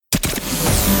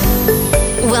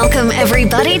Welcome,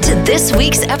 everybody, to this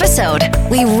week's episode.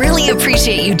 We really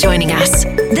appreciate you joining us.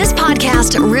 This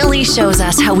podcast really shows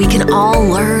us how we can all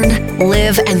learn,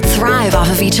 live, and thrive off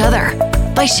of each other.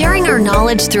 By sharing our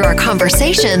knowledge through our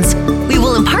conversations, we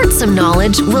will impart some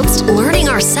knowledge whilst learning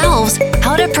ourselves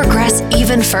how to progress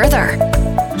even further.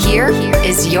 Here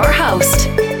is your host.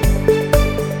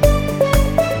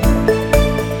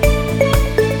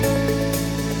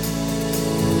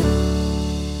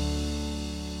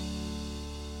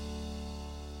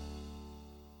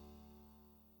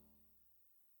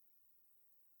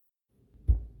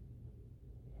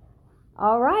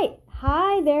 All right.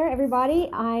 Hi there, everybody.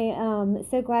 I am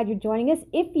so glad you're joining us.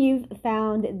 If you've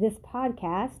found this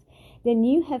podcast, then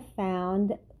you have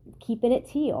found Keeping It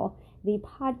Teal, the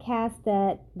podcast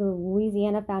that the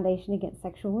Louisiana Foundation Against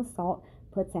Sexual Assault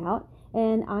puts out.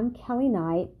 And I'm Kelly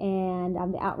Knight, and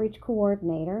I'm the outreach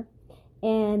coordinator.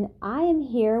 And I am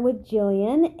here with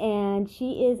Jillian, and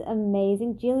she is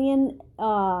amazing. Jillian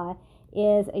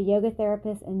is a yoga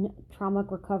therapist and trauma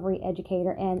recovery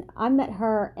educator. And I met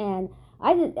her, and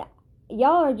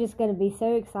y'all are just going to be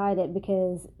so excited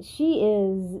because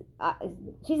she's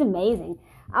amazing.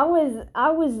 I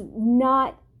was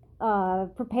not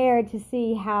prepared to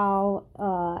see how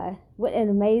what an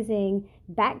amazing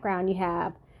background you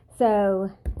have.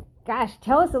 So, gosh,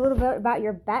 tell us a little bit about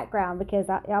your background, because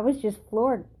I was just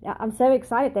floored. I'm so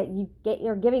excited that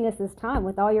you're giving us this time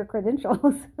with all your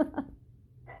credentials.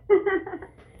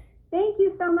 Thank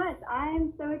you so much.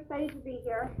 I'm so excited to be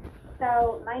here.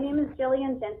 So my name is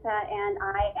Jillian Ginta, and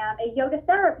I am a yoga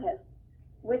therapist,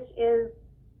 which is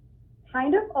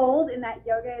kind of old in that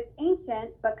yoga is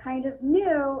ancient, but kind of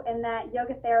new in that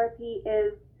yoga therapy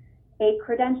is a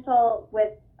credential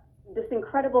with this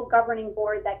incredible governing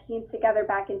board that came together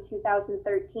back in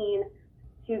 2013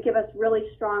 to give us really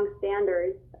strong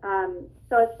standards.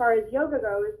 So as far as yoga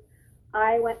goes,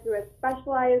 I went through a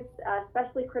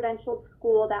specially credentialed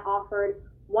school that offered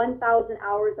 1,000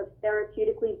 hours of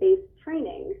therapeutically based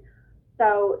training.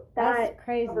 So that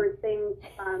covers things.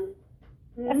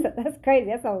 That's crazy.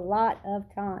 That's a lot of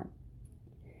time.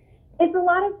 It's a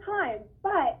lot of time,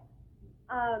 but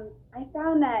I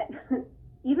found that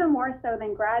even more so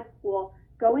than grad school,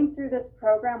 going through this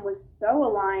program was so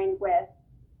aligned with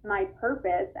my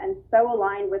purpose and so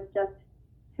aligned with just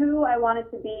who I wanted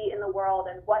to be in the world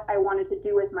and what I wanted to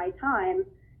do with my time,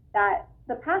 that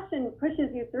the passion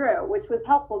pushes you through, which was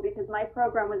helpful because my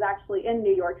program was actually in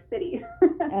New York City.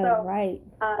 So, right.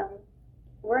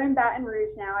 We're in Baton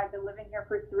Rouge now. I've been living here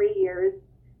for 3 years.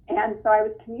 And so I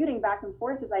was commuting back and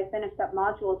forth as I finished up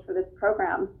modules for this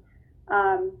program.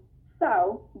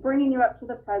 So bringing you up to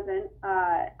the present,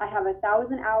 I have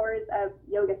 1,000 hours of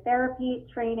yoga therapy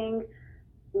training,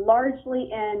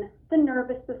 largely in the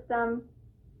nervous system,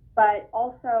 but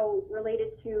also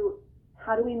related to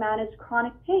how do we manage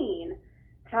chronic pain?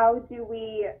 How do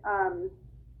we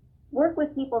work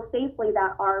with people safely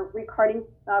that are recovering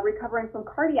from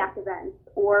cardiac events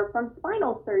or from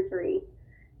spinal surgery?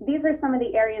 These are some of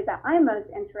the areas that I'm most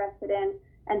interested in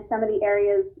and some of the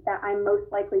areas that I'm most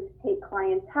likely to take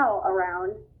clientele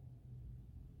around.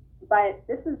 But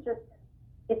this is just,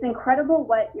 it's incredible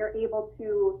what you're able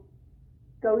to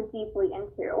go deeply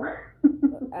into.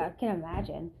 I can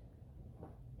imagine.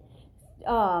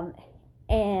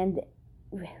 And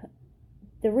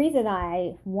the reason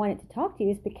I wanted to talk to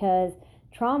you is because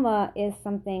trauma is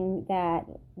something that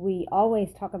we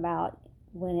always talk about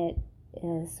when it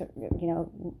is,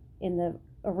 in the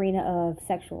arena of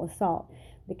sexual assault,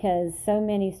 because so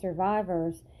many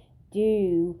survivors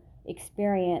do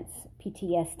experience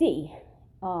PTSD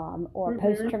or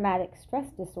post-traumatic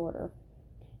stress disorder.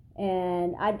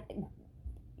 And I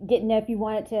didn't know if you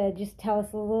wanted to just tell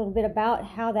us a little bit about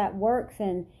how that works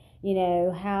and,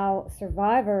 how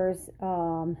survivors,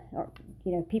 or,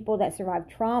 people that survive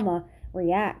trauma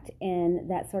react in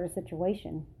that sort of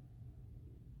situation.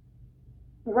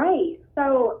 Right.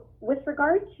 So with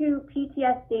regard to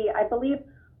PTSD, I believe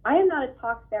I am not a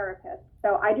talk therapist,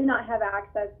 so I do not have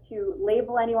access to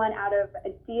label anyone out of a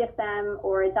DSM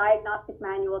or a diagnostic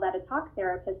manual that a talk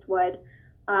therapist would.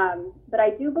 But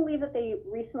I do believe that they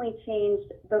recently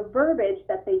changed the verbiage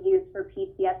that they use for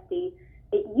PTSD.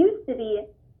 It used to be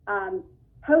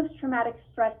post-traumatic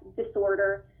stress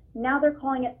disorder. Now they're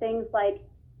calling it things like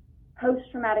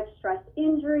post-traumatic stress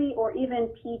injury or even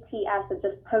PTS, so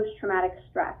just post-traumatic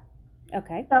stress.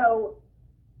 Okay. So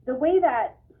the way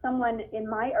that someone in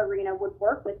my arena would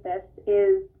work with this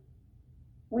is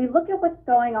we look at what's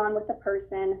going on with the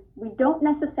person. We don't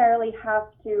necessarily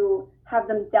have to have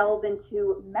them delve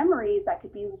into memories that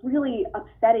could be really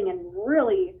upsetting and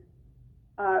really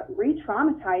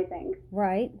re-traumatizing.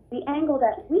 Right. The angle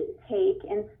that we take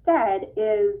instead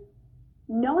is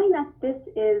knowing that this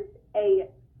is a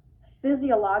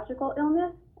physiological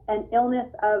illness, an illness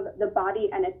of the body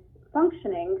and its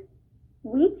functioning.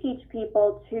 We teach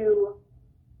people to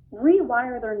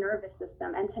rewire their nervous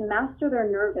system and to master their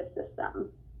nervous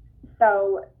system.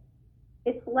 So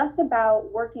it's less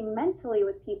about working mentally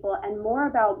with people and more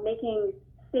about making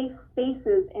safe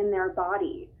spaces in their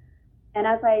body. And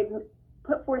as I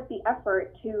put forth the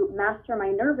effort to master my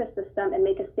nervous system and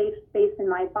make a safe space in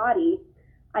my body,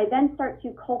 I then start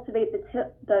to cultivate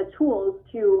the tools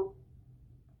to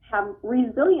have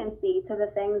resiliency to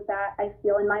the things that I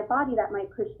feel in my body that might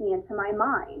push me into my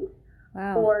mind.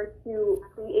 Wow. Or to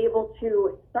be able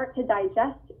to start to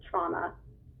digest trauma.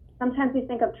 Sometimes we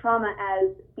think of trauma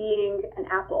as being an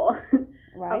apple,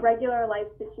 Right. a regular life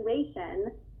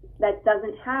situation that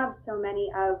doesn't have so many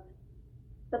of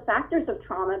the factors of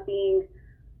trauma, being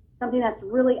something that's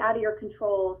really out of your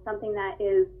control, something that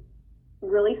is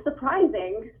really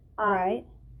surprising, Right.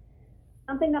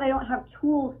 something that I don't have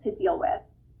tools to deal with.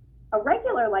 A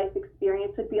regular life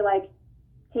experience would be like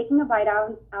taking a bite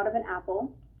out of an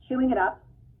apple, chewing it up,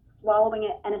 swallowing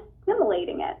it, and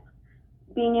assimilating it,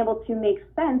 being able to make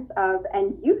sense of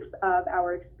and use of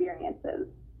our experiences.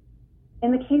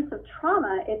 In the case of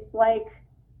trauma, it's like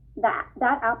that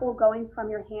apple going from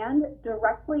your hand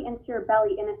directly into your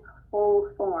belly in its full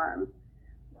form.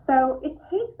 So it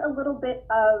takes a little bit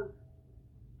of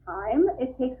time.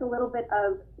 It takes a little bit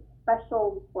of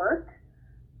special work,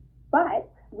 but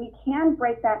we can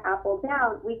break that apple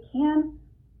down. We can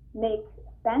make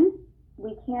sense.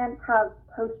 We can have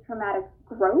post-traumatic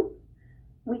growth.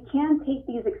 We can take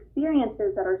these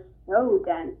experiences that are so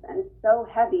dense and so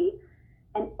heavy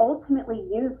and ultimately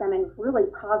use them in really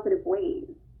positive ways.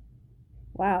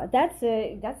 Wow, that's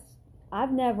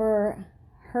I've never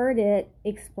heard it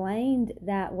explained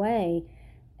that way,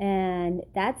 and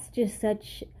that's just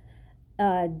such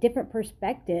a different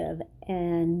perspective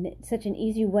and such an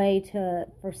easy way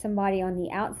for somebody on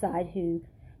the outside who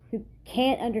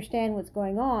can't understand what's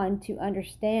going on to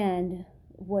understand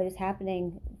what is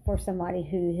happening for somebody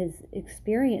who is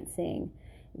experiencing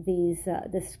this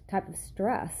type of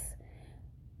stress.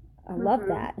 I love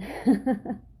that.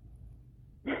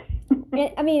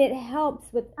 I mean, it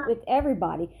helps with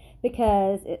everybody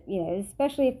because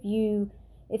especially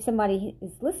if somebody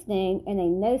is listening and they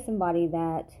know somebody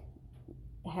that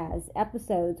has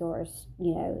episodes or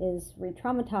is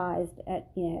re-traumatized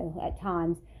at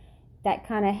times, that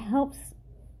kind of helps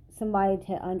somebody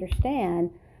to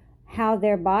understand how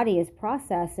their body is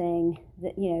processing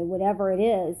whatever it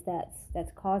is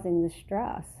that's causing the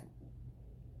stress.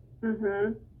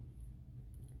 Mhm.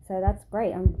 So that's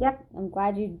great. I'm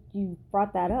glad you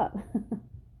brought that up.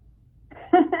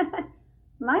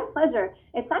 My pleasure.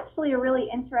 It's actually a really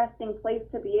interesting place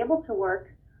to be able to work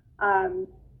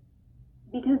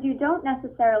because you don't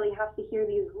necessarily have to hear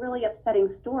these really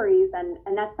upsetting stories,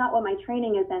 and that's not what my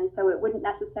training is in, so it wouldn't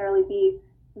necessarily be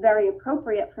very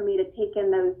appropriate for me to take in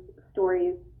those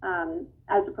stories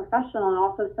as a professional and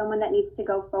also someone that needs to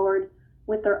go forward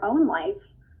with their own life.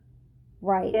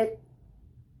 Right. It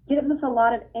gives us a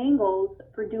lot of angles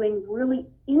for doing really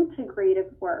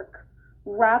integrative work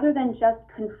rather than just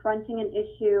confronting an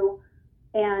issue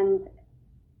and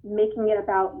making it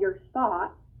about your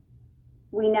thoughts.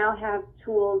 We now have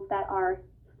tools that are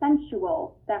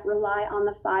sensual, that rely on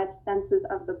the five senses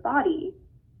of the body.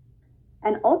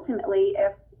 And ultimately,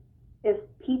 if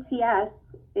PTS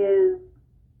is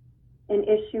an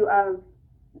issue of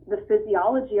the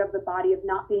physiology of the body, of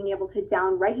not being able to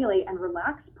downregulate and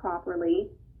relax properly,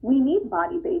 we need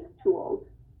body-based tools.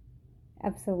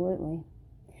 Absolutely.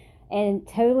 And it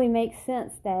totally makes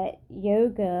sense that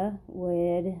yoga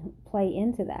would play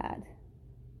into that.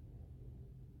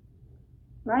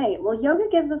 Right. Well, yoga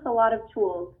gives us a lot of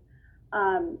tools.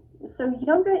 So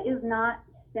yoga is not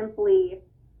simply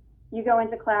you go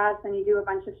into class and you do a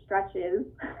bunch of stretches.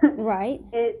 Right.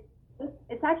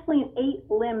 It's actually an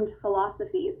 8-limbed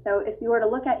philosophy. So if you were to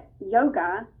look at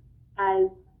yoga as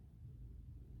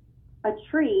a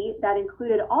tree that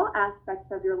included all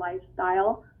aspects of your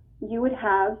lifestyle, you would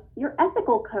have your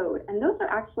ethical code. And those are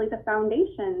actually the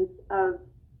foundations of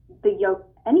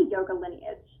any yoga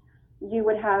lineage. You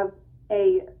would have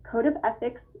a code of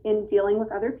ethics in dealing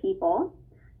with other people.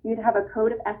 You'd have a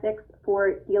code of ethics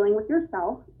for dealing with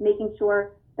yourself, making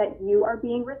sure that you are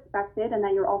being respected and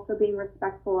that you're also being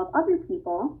respectful of other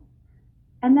people.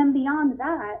 And then beyond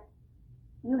that,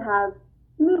 you have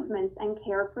movements and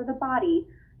care for the body.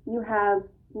 You have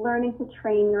learning to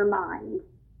train your mind.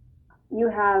 You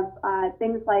have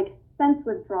things like sense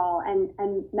withdrawal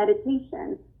and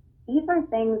meditation. these are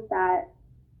things that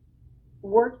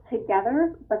work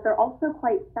together, but they're also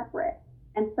quite separate.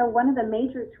 And so one of the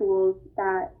major tools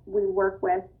that we work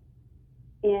with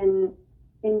in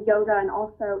yoga and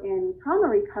also in trauma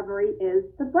recovery is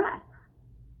the breath.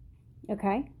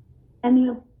 Okay. And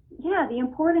the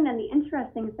important and the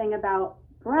interesting thing about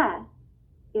breath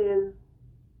is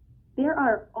there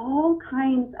are all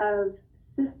kinds of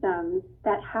systems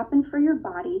that happen for your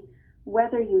body,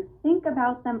 whether you think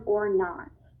about them or not.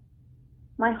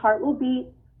 My heart will beat.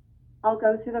 I'll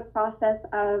go through the process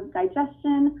of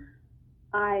digestion.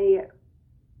 I'm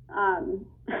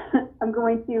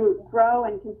going to grow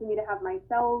and continue to have my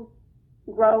cells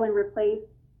grow and replace.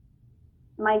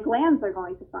 My glands are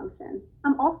going to function.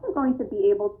 I'm also going to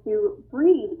be able to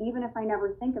breathe even if I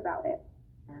never think about it.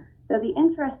 So the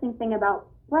interesting thing about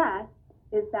breath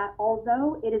is that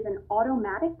although it is an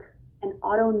automatic and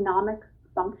autonomic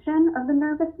function of the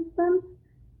nervous system,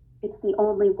 it's the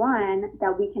only one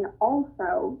that we can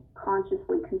also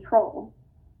consciously control.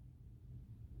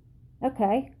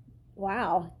 Okay.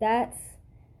 Wow. That's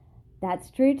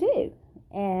true too.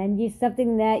 And it's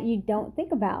something that you don't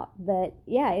think about. But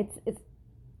yeah,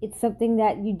 it's something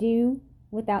that you do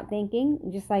without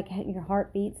thinking, just like your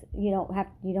heart beats. You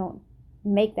don't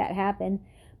make that happen,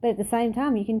 but at the same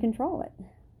time you can control it.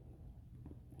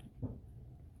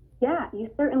 Yeah, you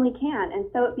certainly can. And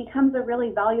so it becomes a really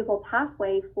valuable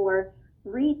pathway for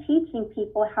reteaching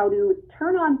people how to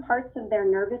turn on parts of their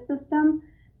nervous system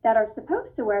that are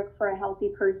supposed to work for a healthy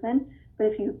person.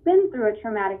 But if you've been through a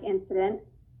traumatic incident,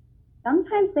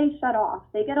 sometimes they shut off.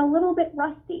 They get a little bit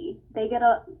rusty.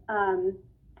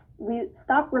 We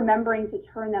stop remembering to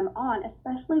turn them on,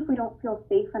 especially if we don't feel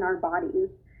safe in our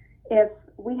bodies. If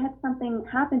we had something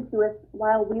happen to us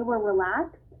while we were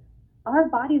relaxed, our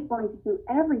body is going to do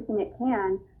everything it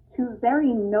can to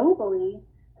very nobly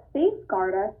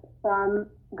safeguard us from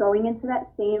going into that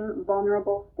same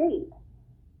vulnerable state.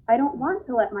 I don't want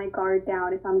to let my guard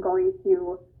down if I'm going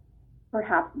to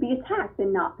perhaps be attacked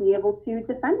and not be able to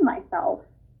defend myself.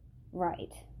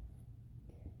 Right.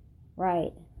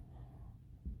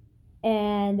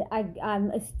 And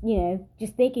I'm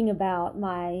just thinking about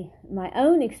my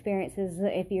own experiences.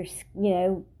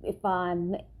 If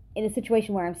I'm in a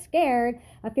situation where I'm scared,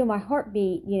 I feel my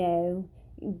heartbeat,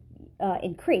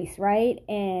 increase, right?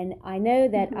 And I know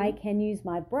that I can use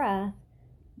my breath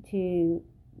to,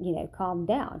 calm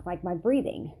down, like my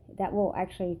breathing. That will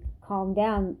actually calm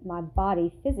down my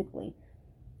body physically.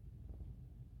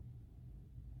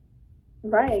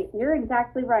 Right. You're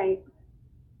exactly right.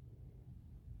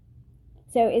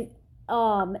 So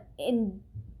in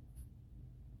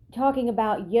talking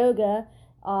about yoga,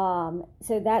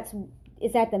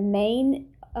 is that the main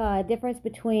difference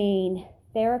between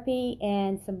therapy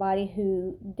and somebody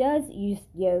who does use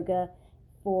yoga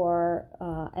for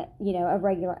a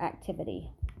regular activity?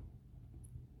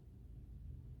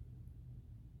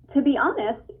 To be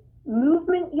honest,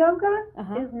 movement yoga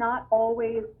is not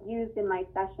always used in my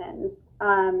sessions.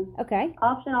 Okay.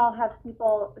 Often I'll have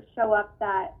people show up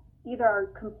that either are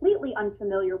completely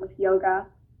unfamiliar with yoga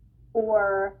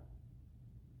or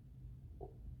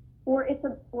it's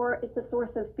a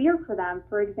source of fear for them.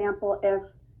 For example, if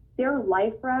their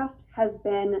life raft has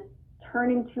been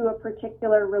turning to a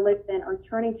particular religion or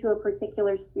turning to a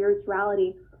particular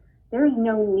spirituality, there's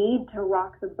no need to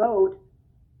rock the boat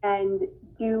and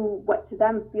do what to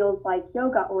them feels like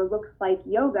yoga or looks like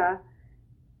yoga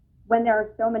when there are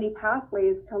so many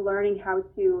pathways to learning how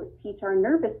to teach our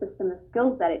nervous system the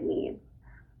skills that it needs.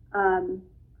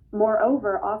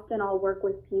 Moreover, often I'll work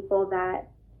with people that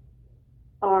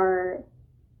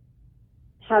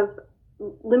have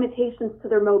limitations to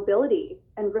their mobility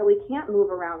and really can't move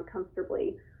around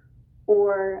comfortably,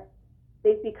 or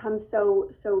they've become so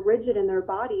rigid in their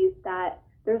bodies that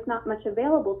there's not much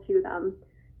available to them.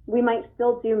 We might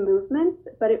still do movements,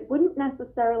 but it wouldn't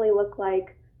necessarily look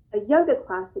like a yoga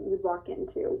class that you'd walk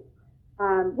into.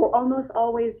 We'll almost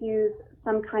always use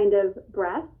some kind of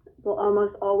breath. We'll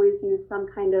almost always use some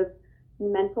kind of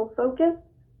mental focus.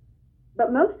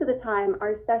 But most of the time,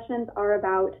 our sessions are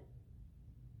about,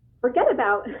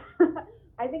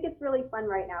 I think it's really fun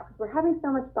right now because we're having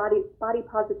so much body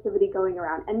positivity going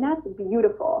around, and that's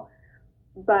beautiful.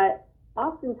 But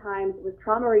oftentimes with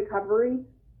trauma recovery,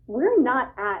 we're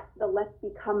not at the let's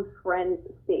become friends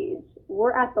stage.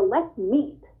 We're at the let's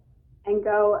meet and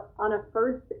go on a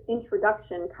first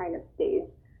introduction kind of stage.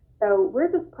 So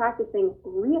we're just practicing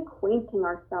reacquainting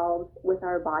ourselves with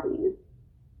our bodies.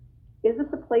 Is this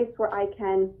a place where I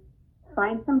can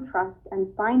find some trust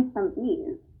and find some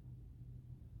ease?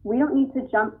 We don't need to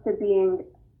jump to being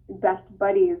best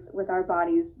buddies with our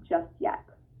bodies just yet.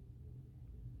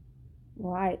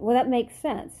 Right. Well, that makes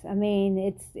sense. I mean,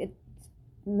 it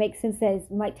makes sense that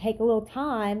it might take a little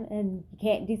time and you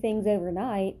can't do things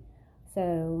overnight.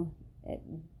 So it,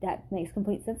 that makes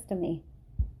complete sense to me.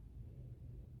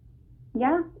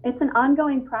 Yeah, it's an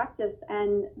ongoing practice,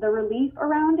 and the relief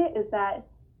around it is that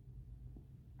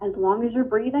as long as you're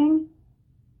breathing,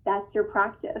 that's your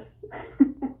practice.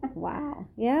 Wow.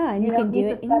 Yeah, and you don't can do need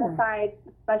it to anywhere. set aside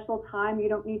special time. You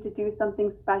don't need to do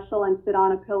something special and sit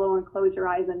on a pillow and close your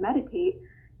eyes and meditate.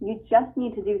 You just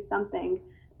need to do something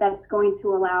that's going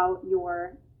to allow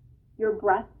your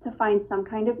breath to find some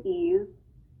kind of ease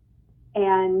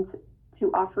and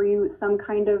to offer you some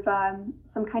kind of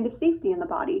safety in the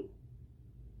body.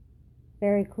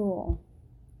 Very cool.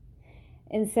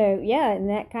 And so, yeah, and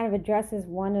that kind of addresses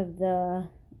one of the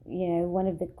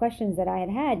questions that I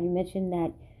had. You mentioned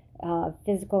that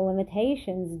physical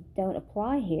limitations don't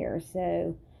apply here.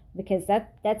 So, because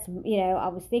that's I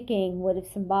was thinking, what if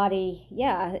somebody,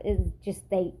 is just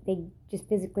they just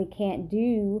physically can't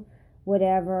do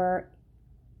whatever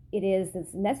it is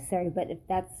that's necessary. But if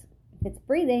it's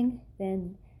breathing,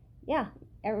 then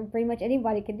pretty much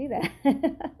anybody can do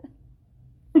that.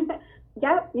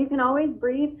 Yeah, you can always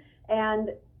breathe, and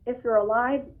if you're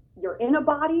alive, you're in a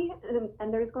body,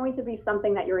 and there's going to be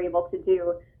something that you're able to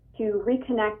do to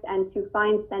reconnect and to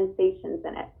find sensations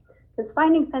in it. Because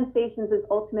finding sensations is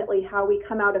ultimately how we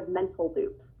come out of mental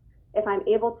loops. If I'm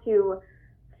able to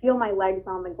feel my legs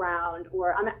on the ground,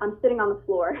 or I'm sitting on the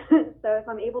floor, so if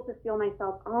I'm able to feel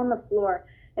myself on the floor,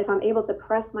 if I'm able to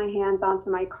press my hands onto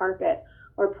my carpet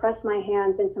or press my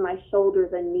hands into my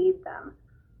shoulders and knead them,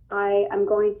 I am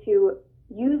going to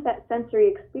use that sensory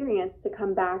experience to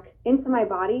come back into my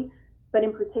body, but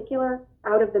in particular,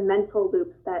 out of the mental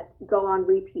loops that go on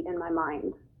repeat in my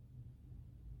mind.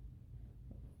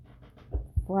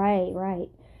 Right.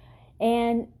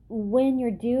 And when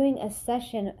you're doing a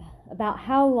session, about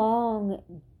how long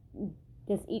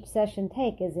does each session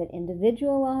take? Is it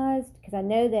individualized? Because I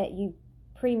know that you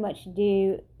pretty much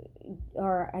do,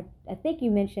 or I think you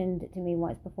mentioned to me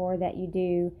once before that you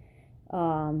do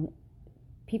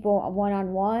people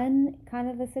one-on-one kind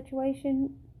of a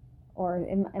situation, or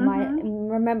am I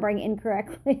remembering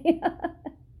incorrectly?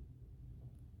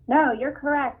 No, you're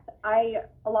correct.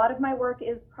 A lot of my work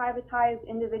is privatized,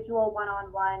 individual,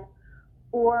 one-on-one,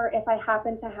 or if I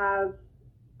happen to have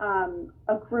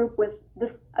a group with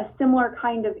a similar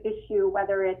kind of issue,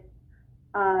 whether it's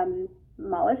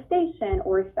molestation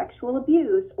or sexual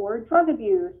abuse or drug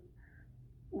abuse,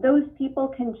 those people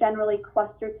can generally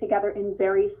cluster together in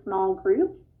very small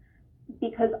groups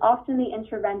because often the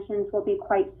interventions will be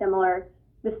quite similar.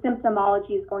 The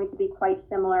symptomology is going to be quite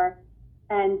similar.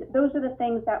 And those are the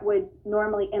things that would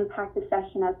normally impact the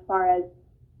session as far as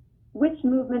which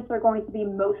movements are going to be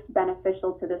most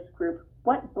beneficial to this group,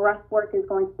 what breath work is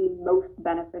going to be most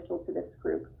beneficial to this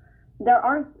group. There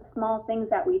are small things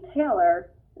that we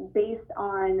tailor based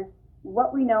on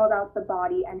what we know about the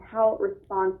body and how it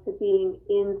responds to being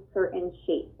in certain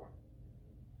shapes.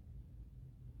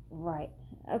 Right.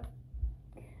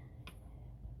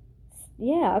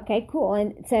 Yeah, okay, cool.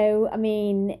 And so, I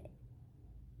mean,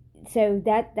 so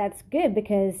that's good,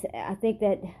 because I think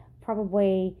that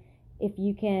probably if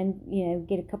you can,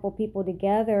 get a couple people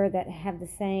together that have the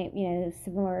same,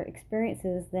 similar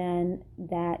experiences, then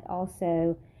that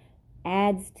also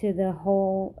adds to the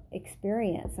whole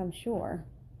experience, I'm sure.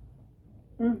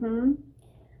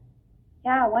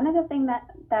 Yeah, one of the things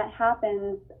that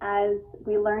happens as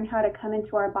we learn how to come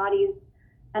into our bodies,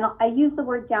 and I use the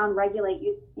word down regulate.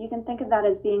 You can think of that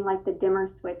as being like the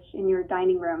dimmer switch in your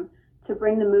dining room to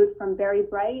bring the mood from very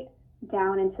bright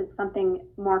down into something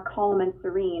more calm and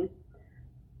serene.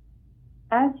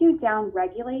 As you down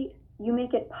regulate, you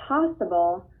make it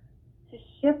possible to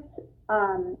shift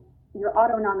your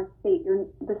autonomic state,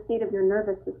 the state of your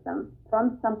nervous system,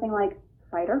 from something like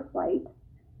fight or flight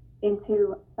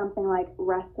into something like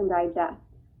rest and digest.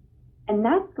 And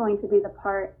that's going to be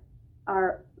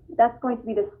that's going to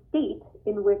be the state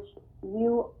in which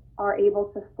you are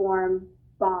able to form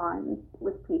bonds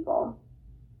with people.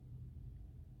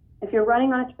 If you're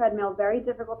running on a treadmill, very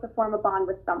difficult to form a bond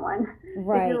with someone.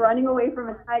 Right. If you're running away from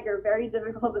a tiger, very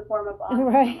difficult to form a bond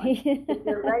right. with someone. If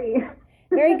you're ready.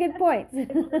 Very good points.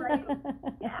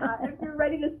 If you're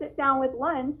ready to sit down with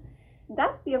lunch,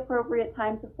 that's the appropriate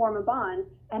time to form a bond.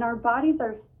 And our bodies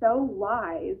are so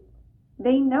wise.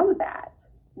 They know that.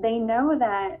 They know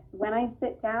that when I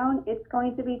sit down, it's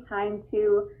going to be time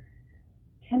to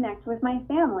connect with my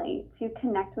family, to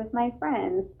connect with my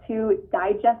friends, to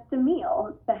digest a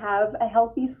meal, to have a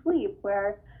healthy sleep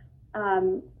where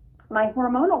my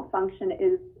hormonal function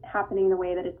is happening the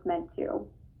way that it's meant to.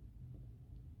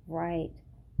 Right.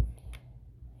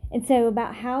 And so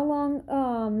about how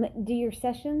long do your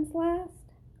sessions last?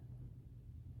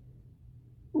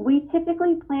 We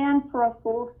typically plan for a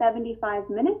full 75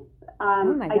 minutes.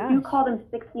 Oh my I do gosh. call them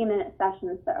 60-minute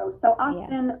sessions, though. So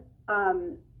often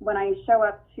when I show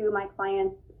up to my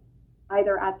clients,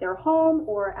 either at their home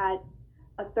or at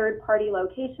a third-party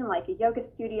location like a yoga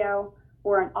studio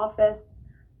or an office,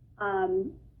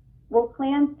 we'll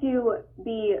plan to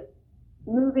be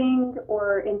moving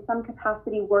or in some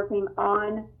capacity working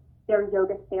on their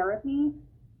yoga therapy.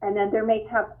 And then there may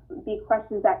be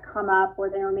questions that come up, or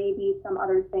there may be some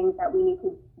other things that we need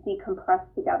to decompress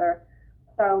together.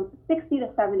 So 60 to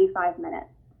 75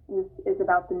 minutes is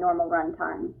about the normal run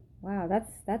time. Wow,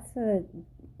 that's an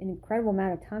incredible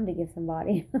amount of time to give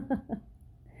somebody.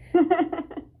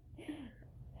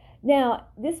 Now,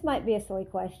 this might be a silly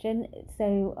question,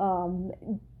 so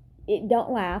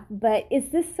don't laugh, but is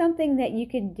this something that you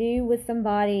could do with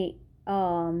somebody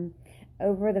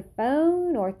over the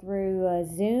phone or through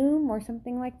Zoom or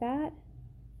something like that?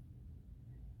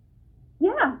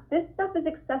 Yeah, this stuff is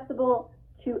accessible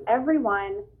to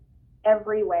everyone,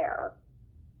 everywhere.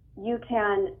 You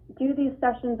can do these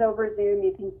sessions over Zoom.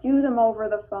 You can do them over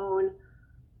the phone.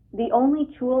 The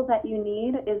only tool that you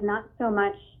need is not so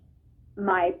much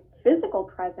my physical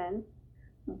presence,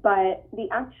 but the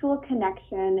actual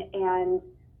connection and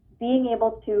being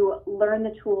able to learn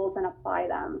the tools and apply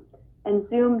them. And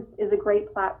Zoom is a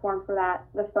great platform for that.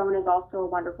 The phone is also a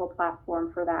wonderful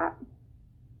platform for that.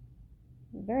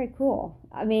 Very cool.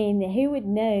 I mean, who would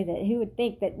know that? Who would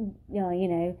think that,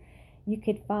 you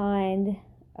could find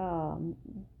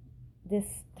this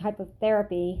type of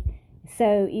therapy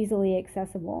so easily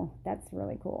accessible? That's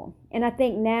really cool. And I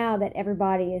think now that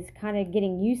everybody is kind of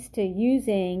getting used to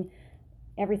using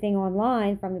everything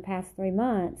online from the past 3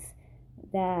 months,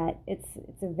 that it's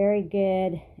a very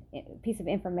good piece of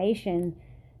information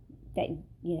that,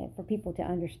 for people to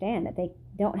understand, that they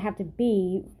don't have to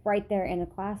be right there in a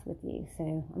class with you.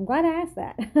 So I'm glad I asked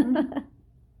that.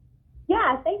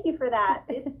 Yeah, thank you for that.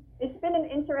 It's been an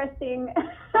interesting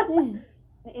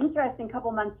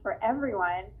couple months for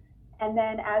everyone. And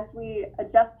then as we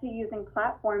adjust to using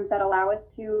platforms that allow us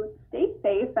to stay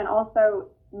safe and also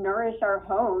nourish our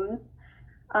homes,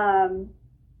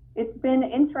 it's been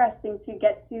interesting to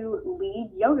get to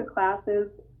lead yoga classes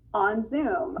on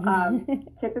Zoom.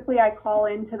 Typically, I call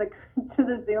into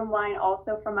the Zoom line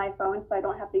also from my phone, so I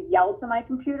don't have to yell to my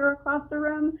computer across the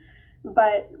room.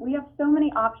 But we have so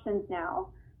many options now.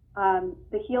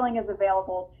 The healing is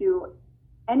available to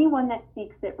anyone that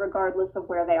seeks it, regardless of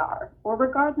where they are, or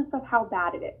regardless of how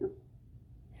bad it is.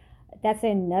 That's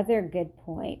another good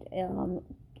point.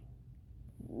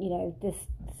 This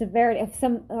severity of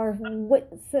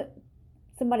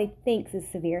somebody thinks is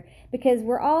severe, because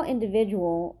we're all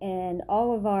individual and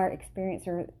all of our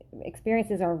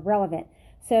experiences are relevant.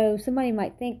 So somebody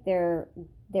might think they're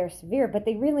severe, but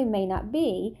they really may not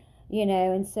be,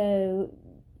 and so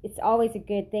it's always a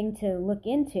good thing to look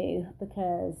into,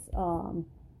 because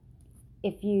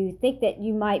if you think that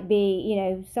you might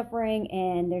be, suffering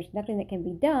and there's nothing that can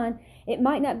be done, it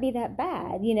might not be that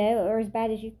bad, or as bad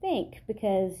as you think,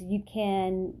 because you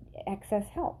can access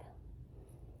help.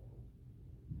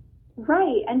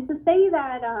 Right, and to say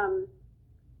that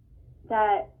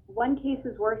that one case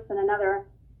is worse than another,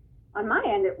 on my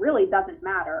end, it really doesn't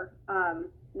matter.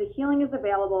 The healing is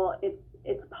available.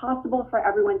 It's possible for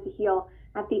everyone to heal.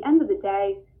 At the end of the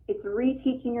day, it's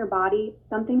reteaching your body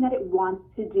something that it wants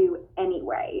to do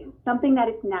anyway, something that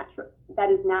is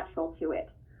natural to it.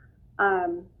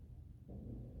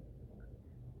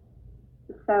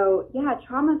 So yeah,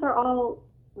 traumas are all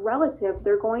relative.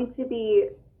 They're going to be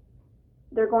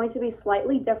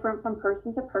slightly different from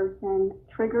person to person.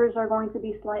 Triggers are going to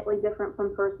be slightly different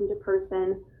from person to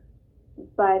person.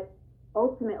 But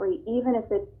ultimately, even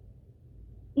if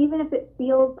it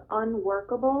feels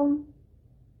unworkable,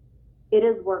 it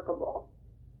is workable.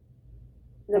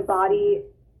 The body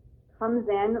comes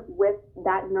in with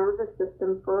that nervous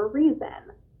system for a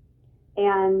reason.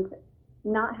 And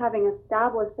not having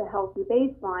established a healthy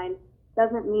baseline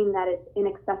doesn't mean that it's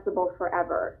inaccessible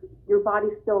forever. Your body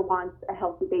still wants a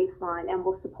healthy baseline and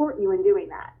will support you in doing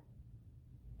that.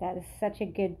 That is such a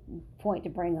good point to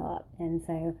bring up. And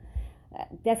so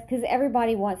that's because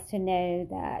everybody wants to know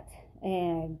that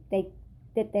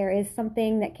that there is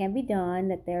something that can be done,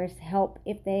 that there's help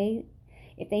if they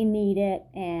need it,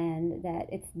 and that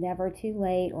it's never too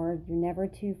late or you're never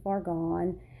too far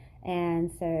gone.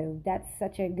 And so that's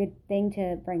such a good thing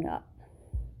to bring up.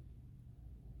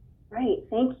 Right,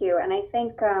 thank you. And I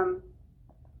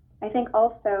think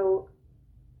also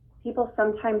people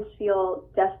sometimes feel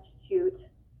destitute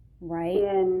right.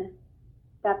 in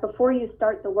that before you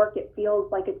start the work, it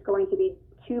feels like it's going to be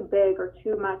too big or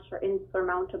too much or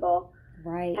insurmountable.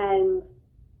 Right. And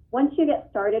once you get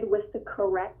started with the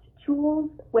correct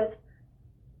tools, with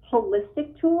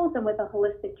holistic tools and with a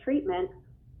holistic treatment,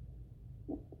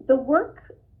 the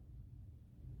work,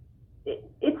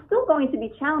 it's still going to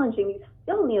be challenging. You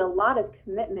still need a lot of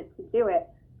commitment to do it,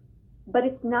 but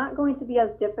it's not going to be as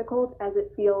difficult as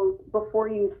it feels before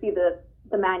you see the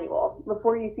manual,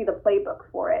 before you see the playbook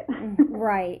for it.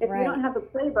 Right. If you don't have the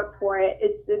playbook for it,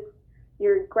 it's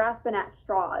you're grasping at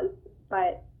straws,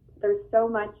 but there's so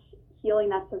much healing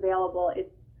that's available.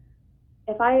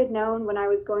 If I had known when I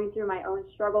was going through my own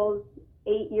struggles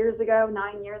 9 years ago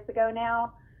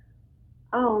now,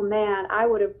 oh man, I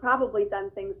would have probably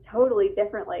done things totally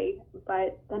differently.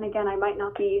 But then again, I might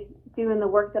not be doing the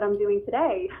work that I'm doing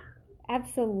today.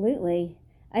 Absolutely.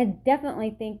 I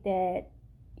definitely think that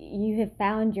you have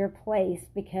found your place,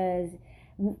 because,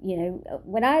 you know,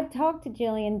 when I talked to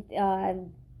Jillian,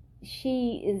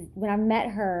 when I met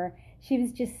her, she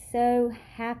was just so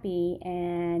happy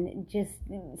and just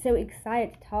so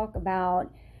excited to talk about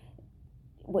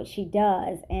what she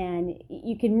does, and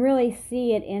you can really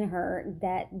see it in her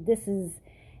that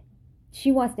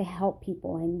she wants to help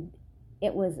people, and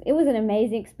it was an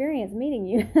amazing experience meeting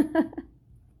you.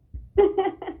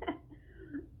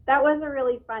 That was a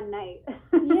really fun night.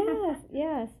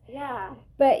 Yes. Yeah.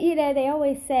 But, you know, they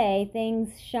always say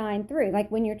things shine through. Like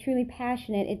when you're truly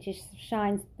passionate, it just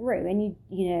shines through. And,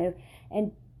 you know,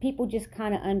 and people just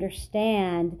kind of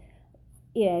understand,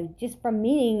 you know, just from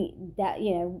meeting that,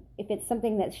 you know, if it's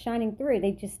something that's shining through,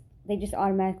 they just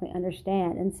automatically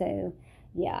understand. And so,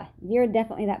 yeah, you're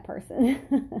definitely that person.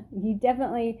 You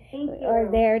definitely are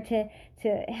there to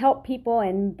help people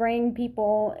and bring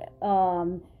people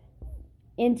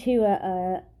into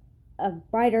a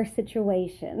brighter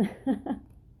situation.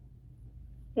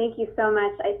 Thank you so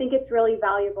much. I think it's really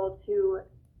valuable to,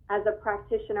 as a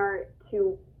practitioner,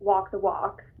 to walk the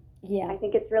walk. Yeah. I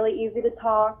think it's really easy to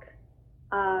talk,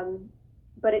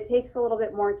 but it takes a little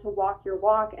bit more to walk your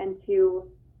walk and to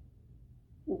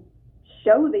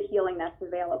show the healing that's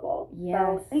available. Yes.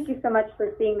 So thank you so much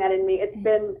for seeing that in me. It's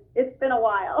been a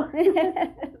while.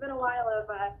 It's been a while of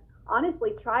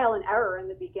honestly trial and error in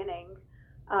the beginning,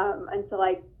 until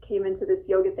I came into this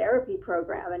yoga therapy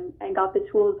program and got the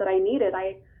tools that I needed.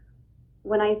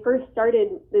 When I first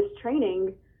started this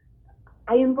training,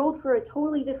 I enrolled for a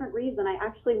totally different reason. I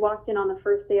actually walked in on the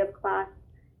first day of class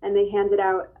and they handed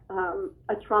out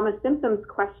a trauma symptoms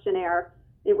questionnaire.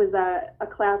 It was a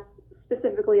class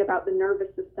specifically about the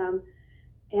nervous system.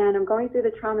 And I'm going through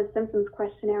the trauma symptoms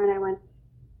questionnaire and I went,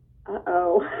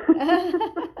 uh-oh.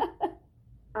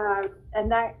 And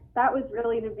that was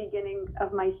really the beginning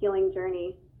of my healing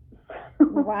journey.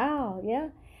 Wow, yeah.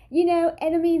 You know,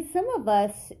 and I mean, some of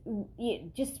us,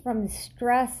 just from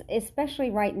stress, especially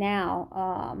right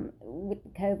now with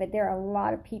COVID, there are a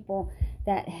lot of people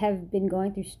that have been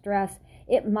going through stress.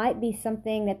 It might be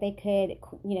something that they could,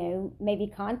 you know, maybe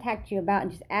contact you about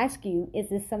and just ask you, is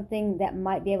this something that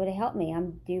might be able to help me?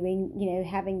 I'm doing, you know,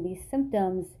 having these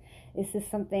symptoms. Is this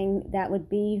something that would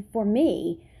be for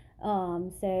me?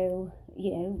 So,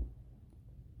 you know,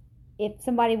 if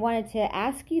somebody wanted to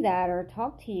ask you that or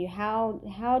talk to you,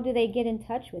 how do they get in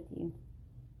touch with you?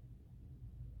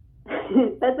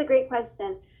 That's a greit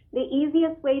question. The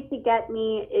easiest way to get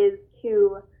me is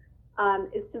to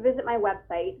visit my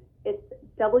website. It's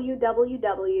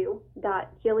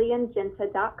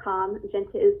www.jillianginta.com.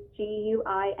 Ginta is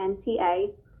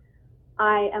Guinta.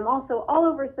 I am also all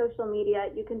over social media.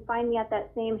 You can find me at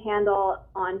that same handle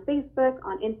on Facebook,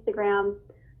 on Instagram.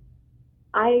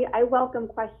 I welcome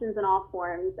questions in all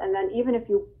forms. And then even if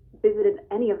you visited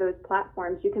any of those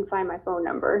platforms, you can find my phone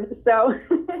number. So,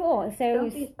 cool. So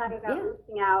don't be shy about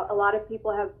reaching out. A lot of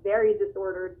people have very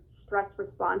disordered stress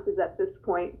responses at this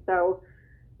point. So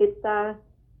it's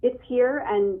here,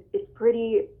 and it's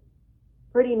pretty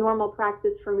normal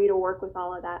practice for me to work with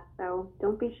all of that. So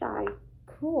don't be shy.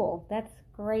 Cool. That's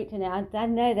great to know. I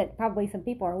know that probably some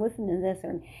people are listening to this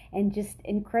and just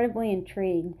incredibly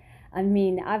intrigued. I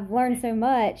mean, I've learned so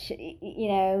much, you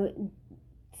know,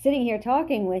 sitting here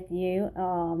talking with you.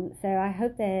 So I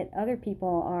hope that other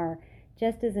people are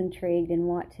just as intrigued and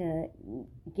want to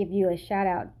give you a shout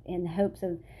out in hopes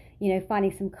of, you know,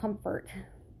 finding some comfort.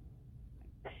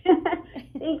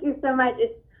 Thank you so much.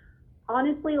 It's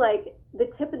honestly like the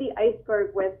tip of the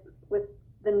iceberg with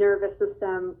the nervous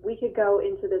system. We could go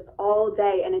into this all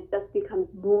day and it just becomes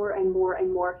more and more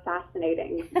and more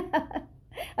fascinating.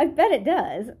 I bet it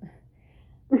does.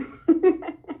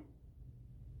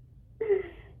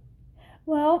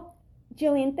 Well,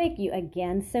 Jillian, thank you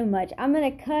again so much. I'm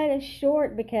going to cut it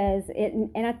short because and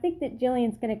I think that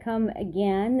Jillian's going to come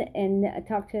again and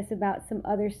talk to us about some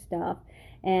other stuff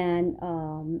and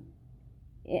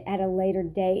at a later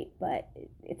date. But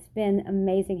it's been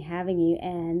amazing having you.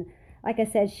 And like I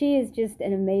said, she is just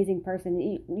an amazing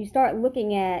person. You start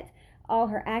looking at all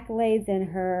her accolades and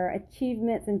her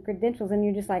achievements and credentials, and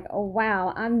you're just like, oh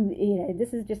wow,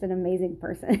 this is just an amazing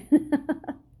person.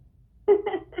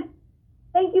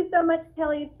 Thank you so much,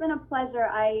 Kelly. It's been a pleasure.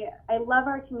 I love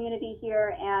our community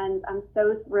here, and I'm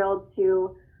so thrilled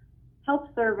to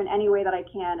help serve in any way that I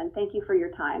can, and thank you for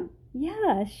your time.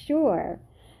 Yeah, sure.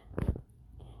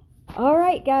 All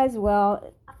right, guys.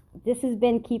 Well, this has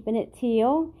been Keeping It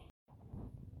Teal.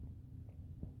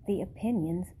 The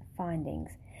opinions,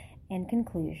 findings, and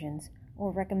conclusions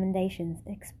or recommendations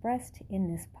expressed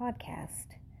in this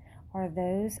podcast are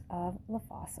those of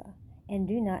LaFossa and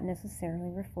do not necessarily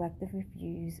reflect the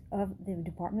views of the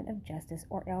Department of Justice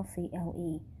or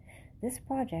LCLE. This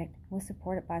project was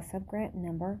supported by subgrant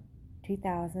number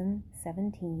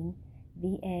 2017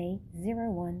 VA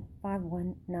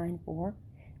 015194,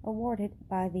 awarded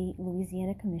by the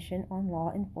Louisiana Commission on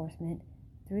Law Enforcement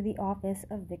through the Office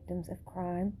of Victims of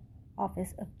Crime,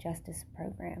 Office of Justice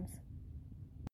Programs.